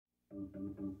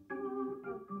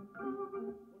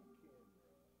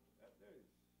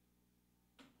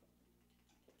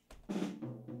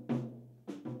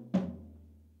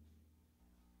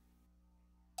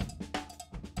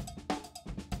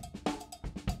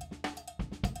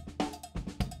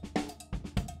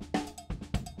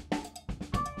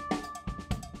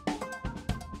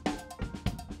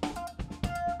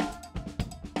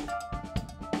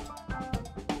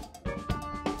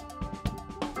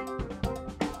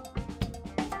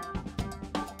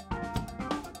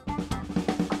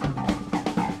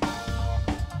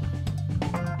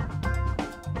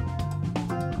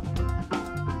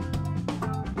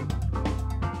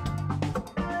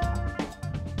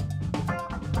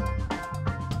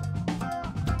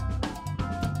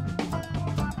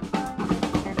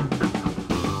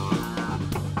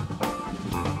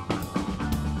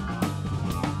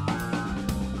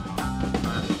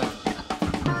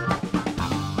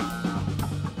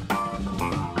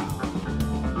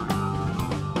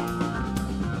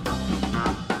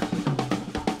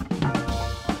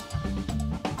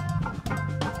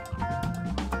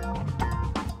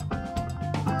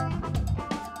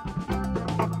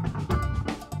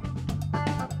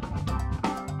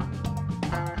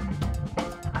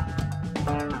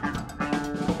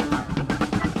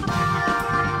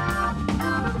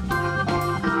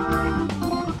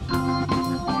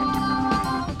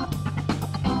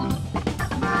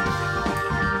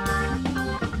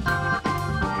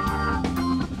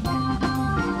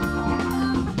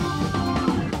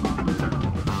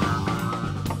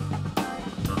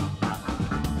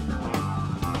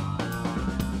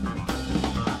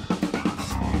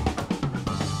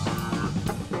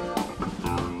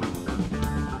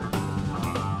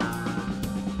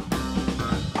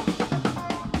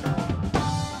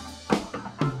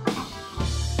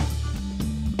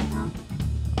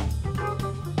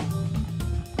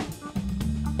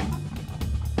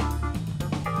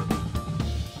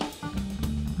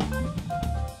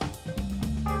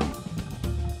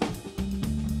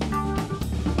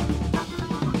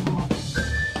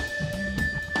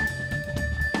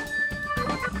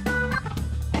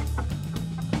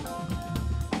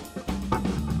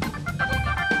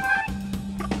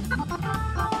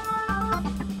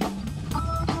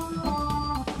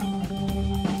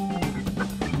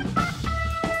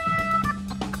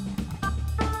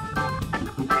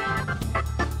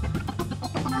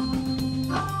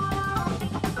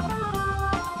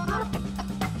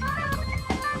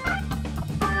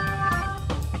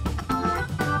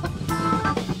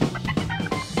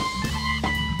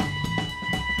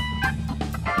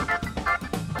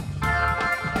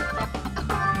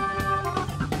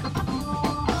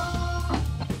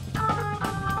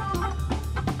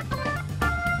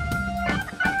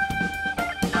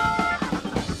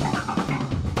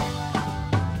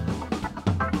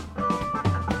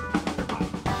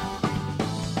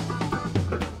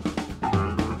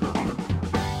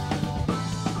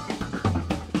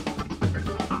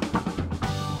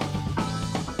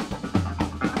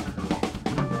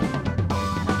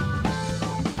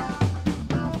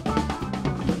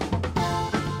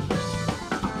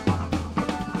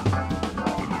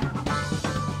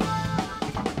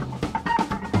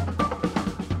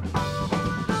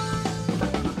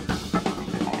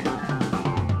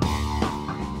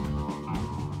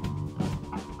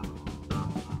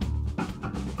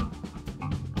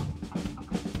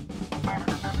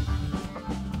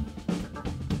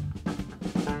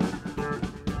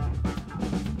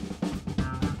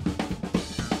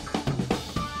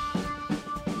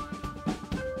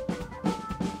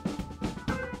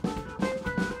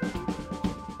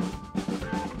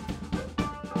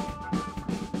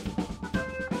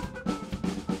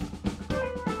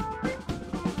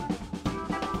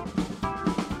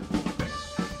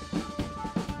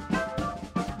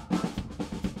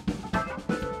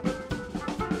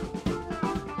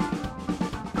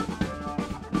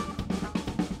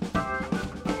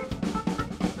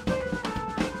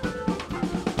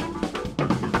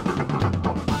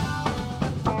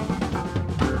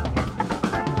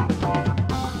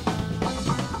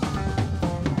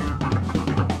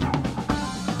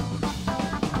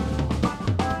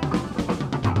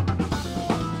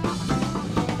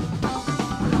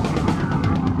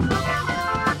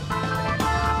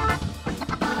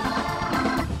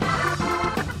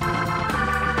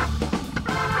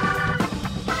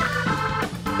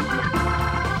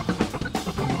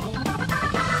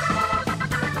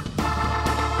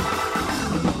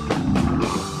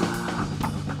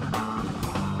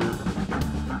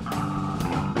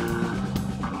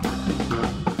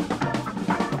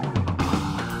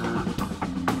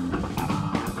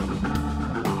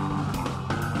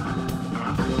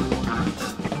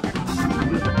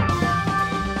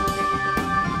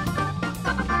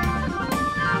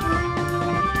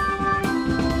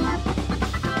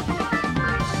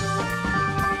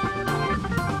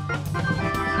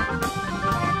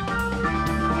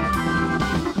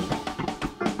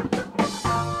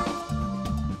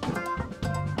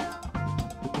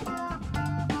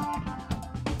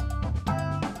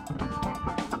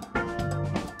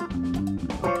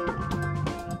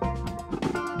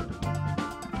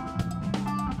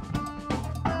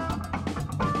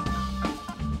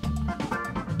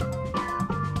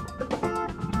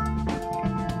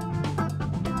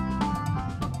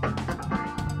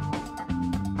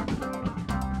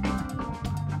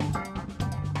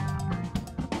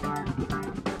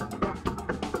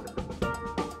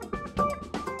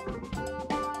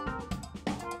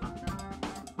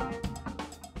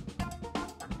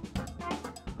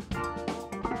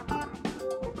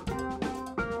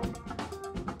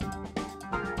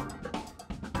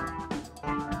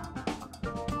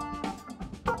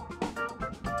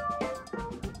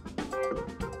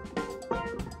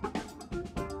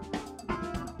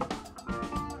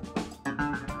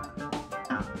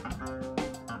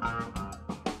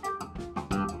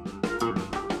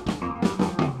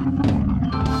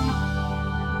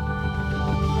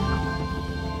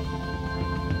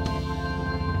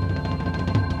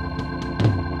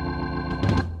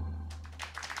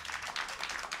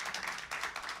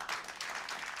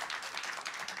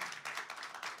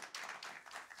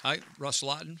Hi, Russ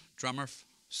Lawton, drummer,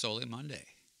 Soule Monde.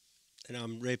 And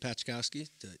I'm Ray Paczkowski.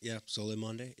 Soule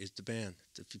Monde is the band.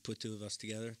 If you put two of us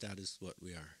together, that is what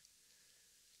we are.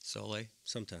 Soule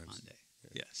Sometimes. Monde.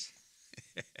 Yes.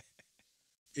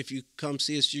 If you come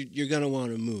see us, you're going to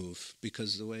want to move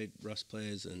because the way Russ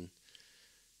plays, and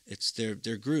it's their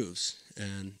grooves.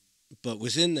 But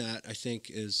within that, I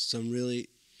think, is some really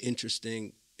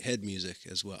interesting head music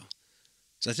as well.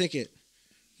 So I think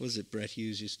Brett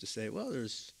Hughes used to say, well,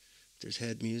 there's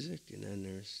head music and then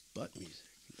there's butt music.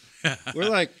 We're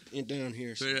like down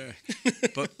here. So. Yeah.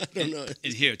 But I don't know.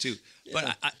 In here too. Yeah.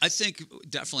 But I think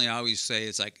definitely I always say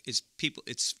it's people,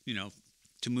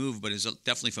 to move, but it's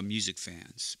definitely for music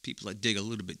fans. People that dig a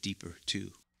little bit deeper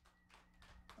too.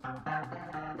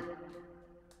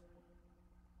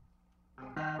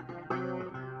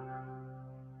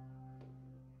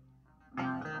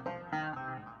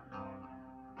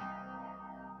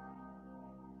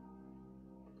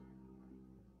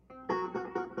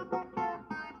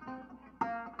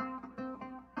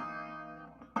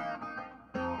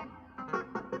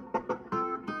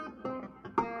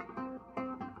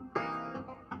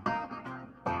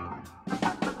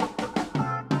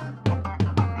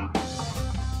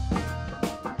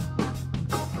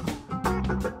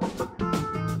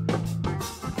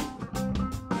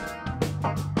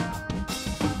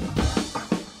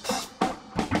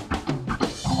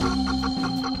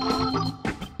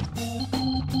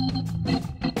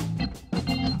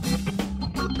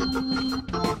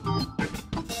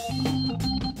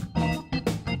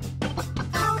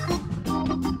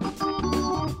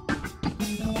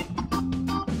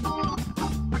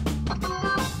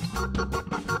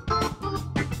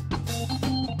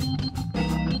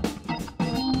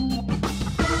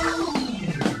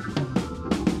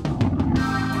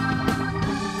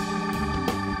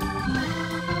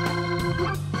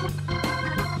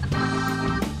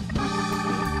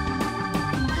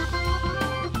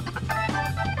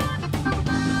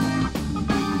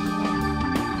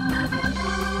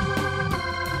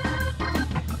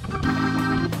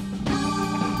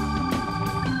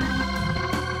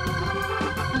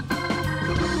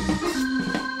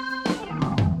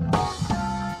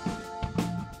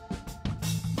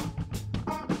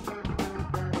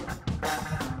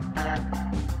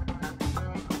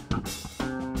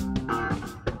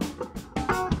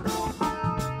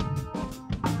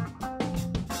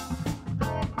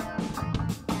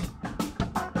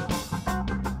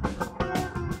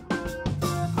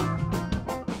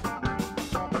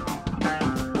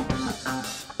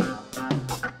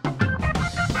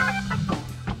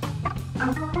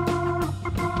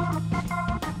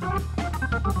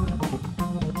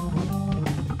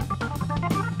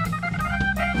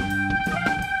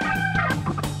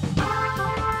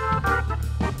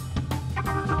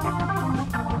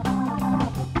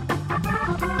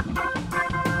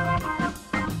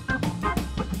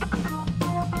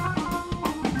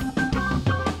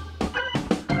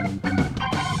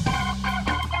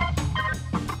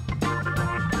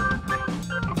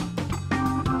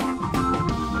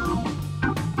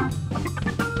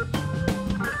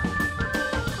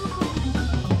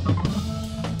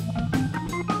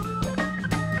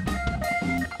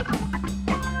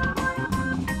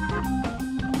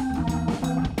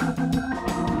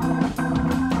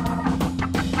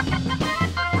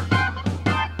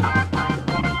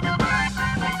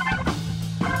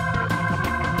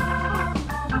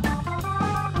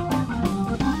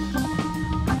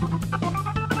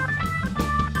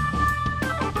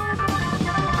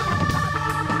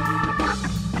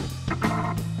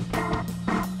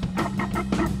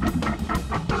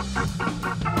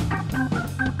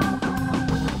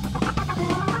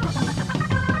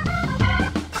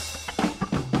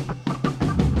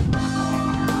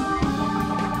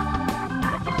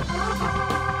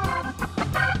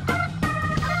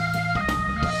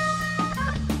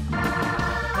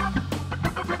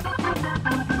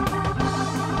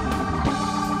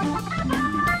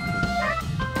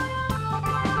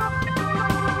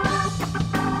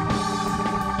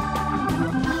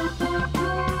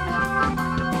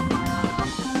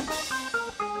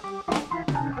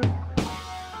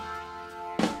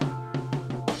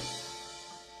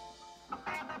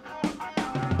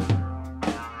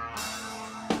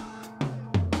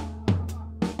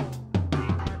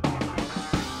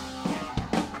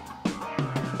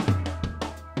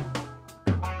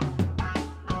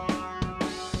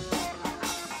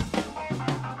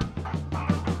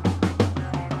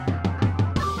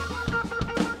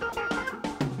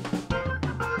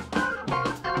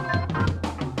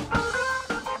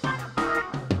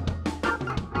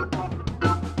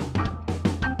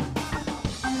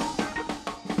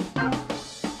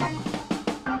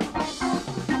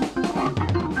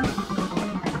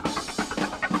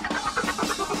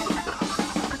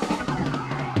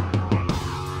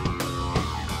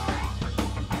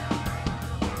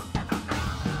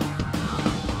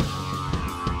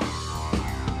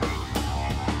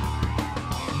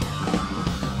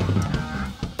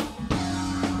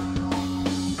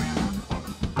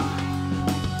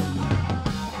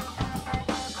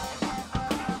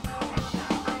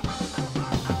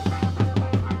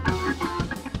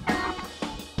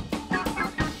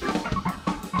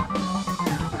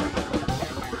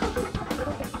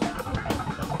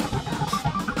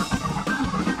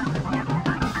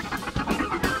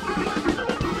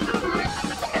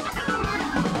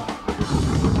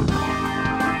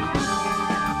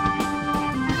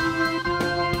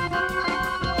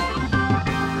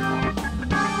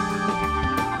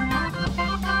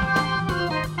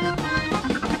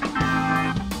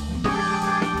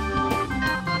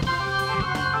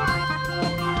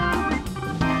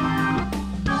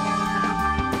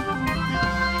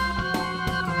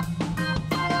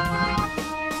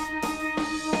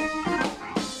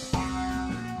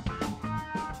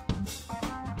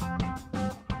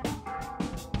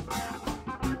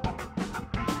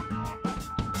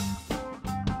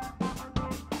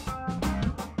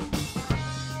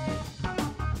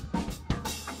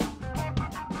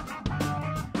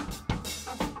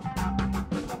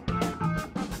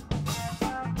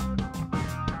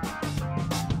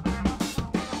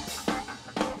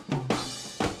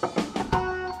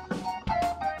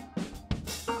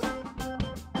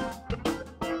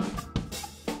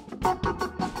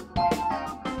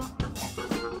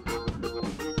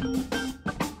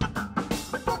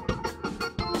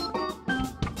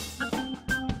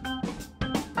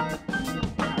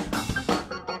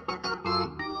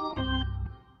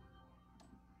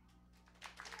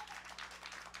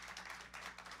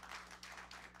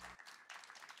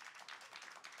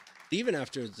 even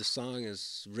after the song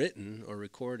is written or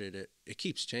recorded, it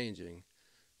keeps changing,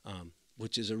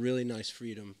 which is a really nice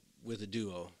freedom with a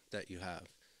duo that you have,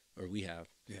 or we have.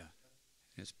 Yeah,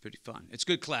 it's pretty fun. It's a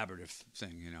good collaborative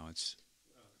thing, you know. It's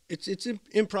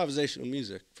improvisational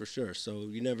music for sure. So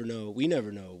you never know. We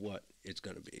never know what it's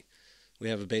going to be. We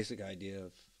have a basic idea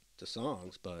of the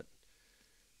songs, but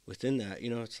within that, you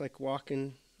know, it's like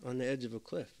walking on the edge of a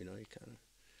cliff. You know, you kind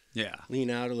of lean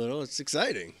out a little. It's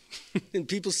exciting, and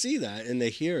people see that and they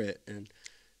hear it, and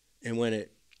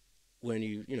when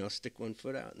you stick one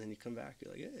foot out and then you come back,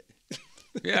 you're like, hey,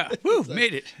 yeah, woo, like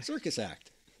made it. Circus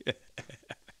act.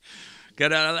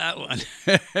 Got out of that one.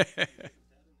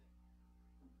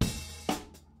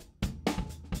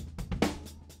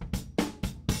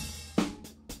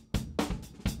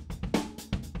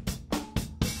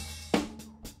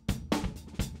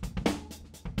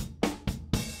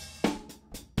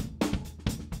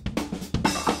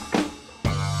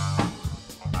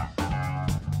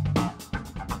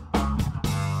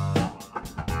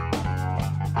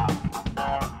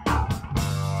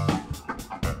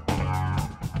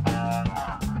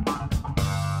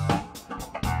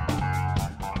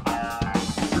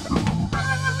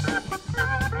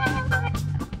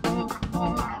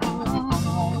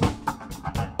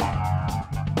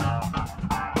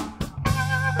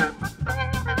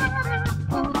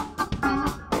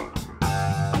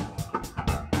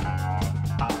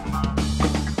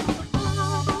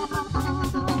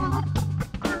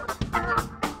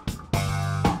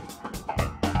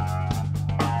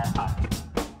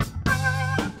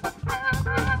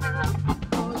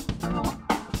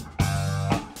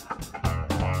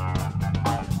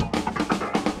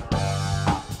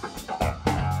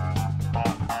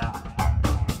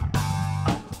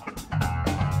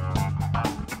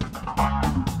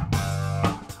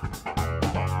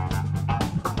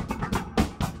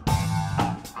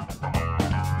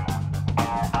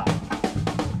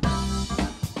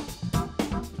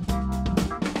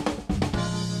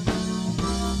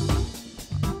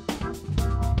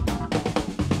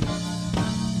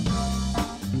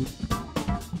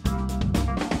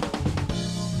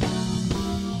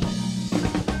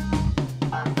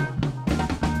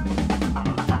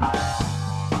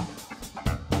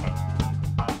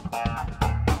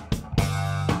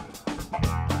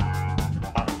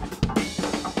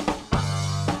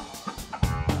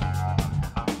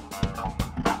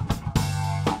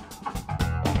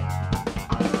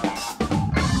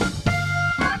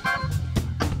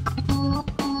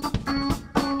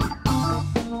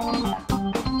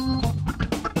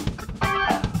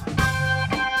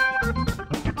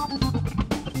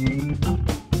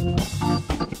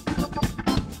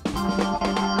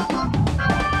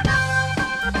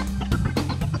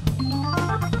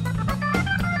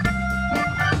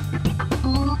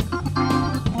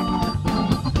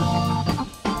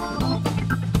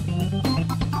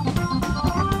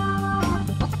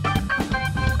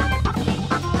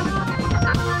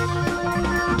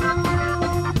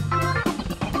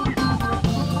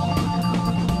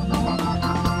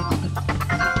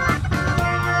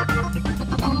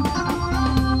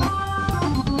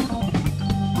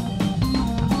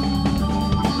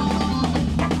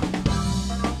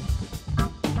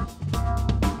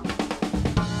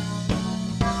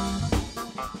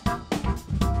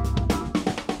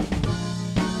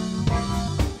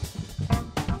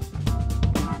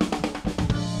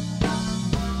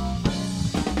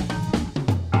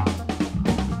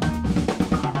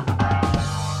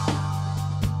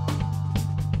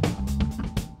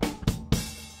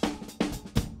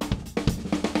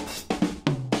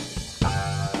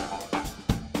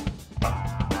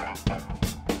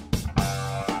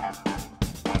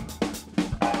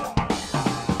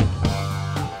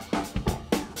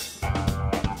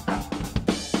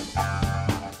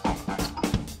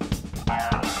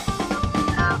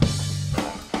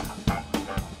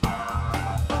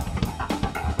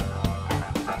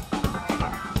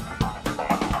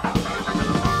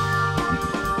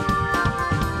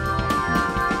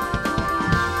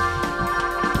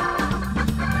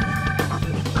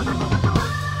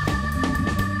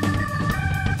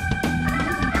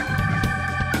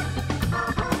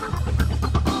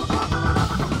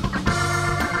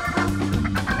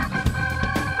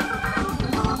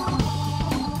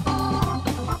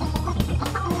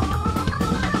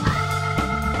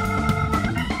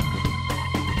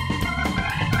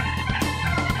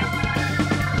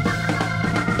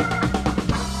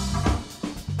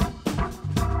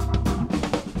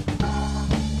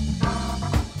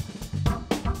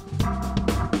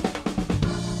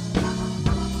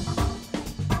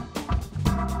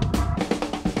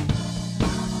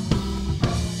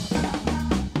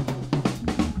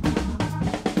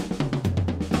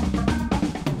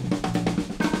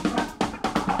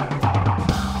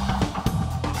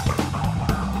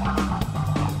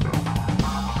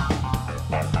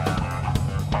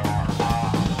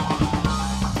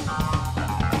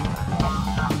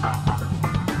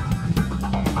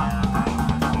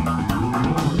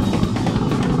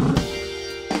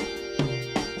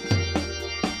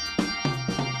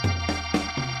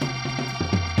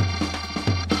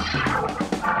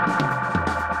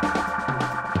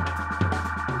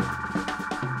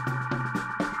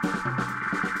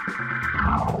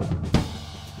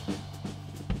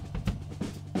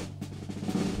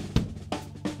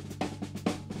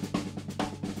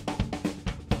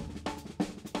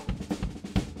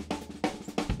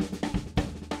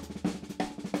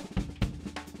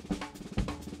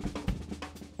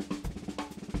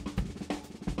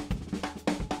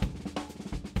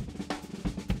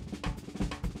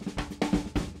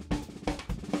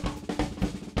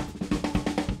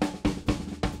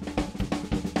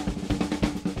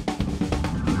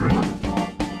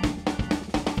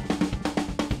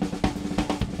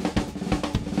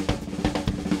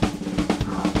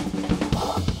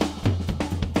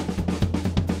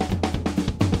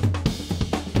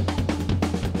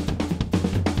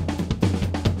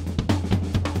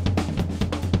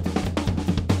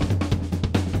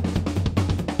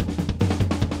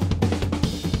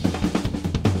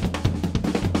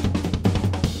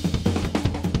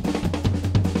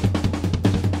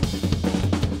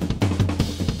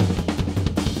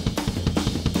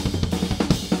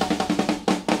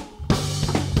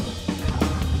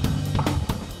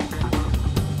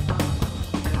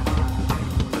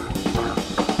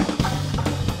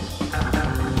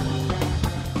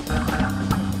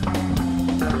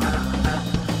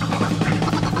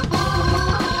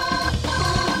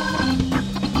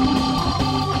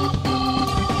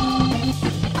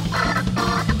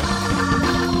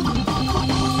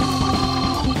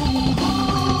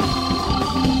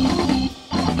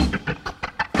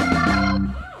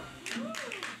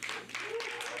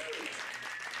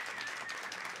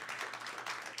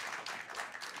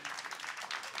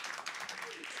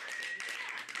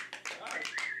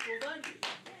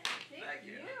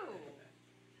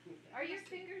 your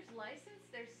fingers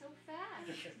licensed? They're so fast.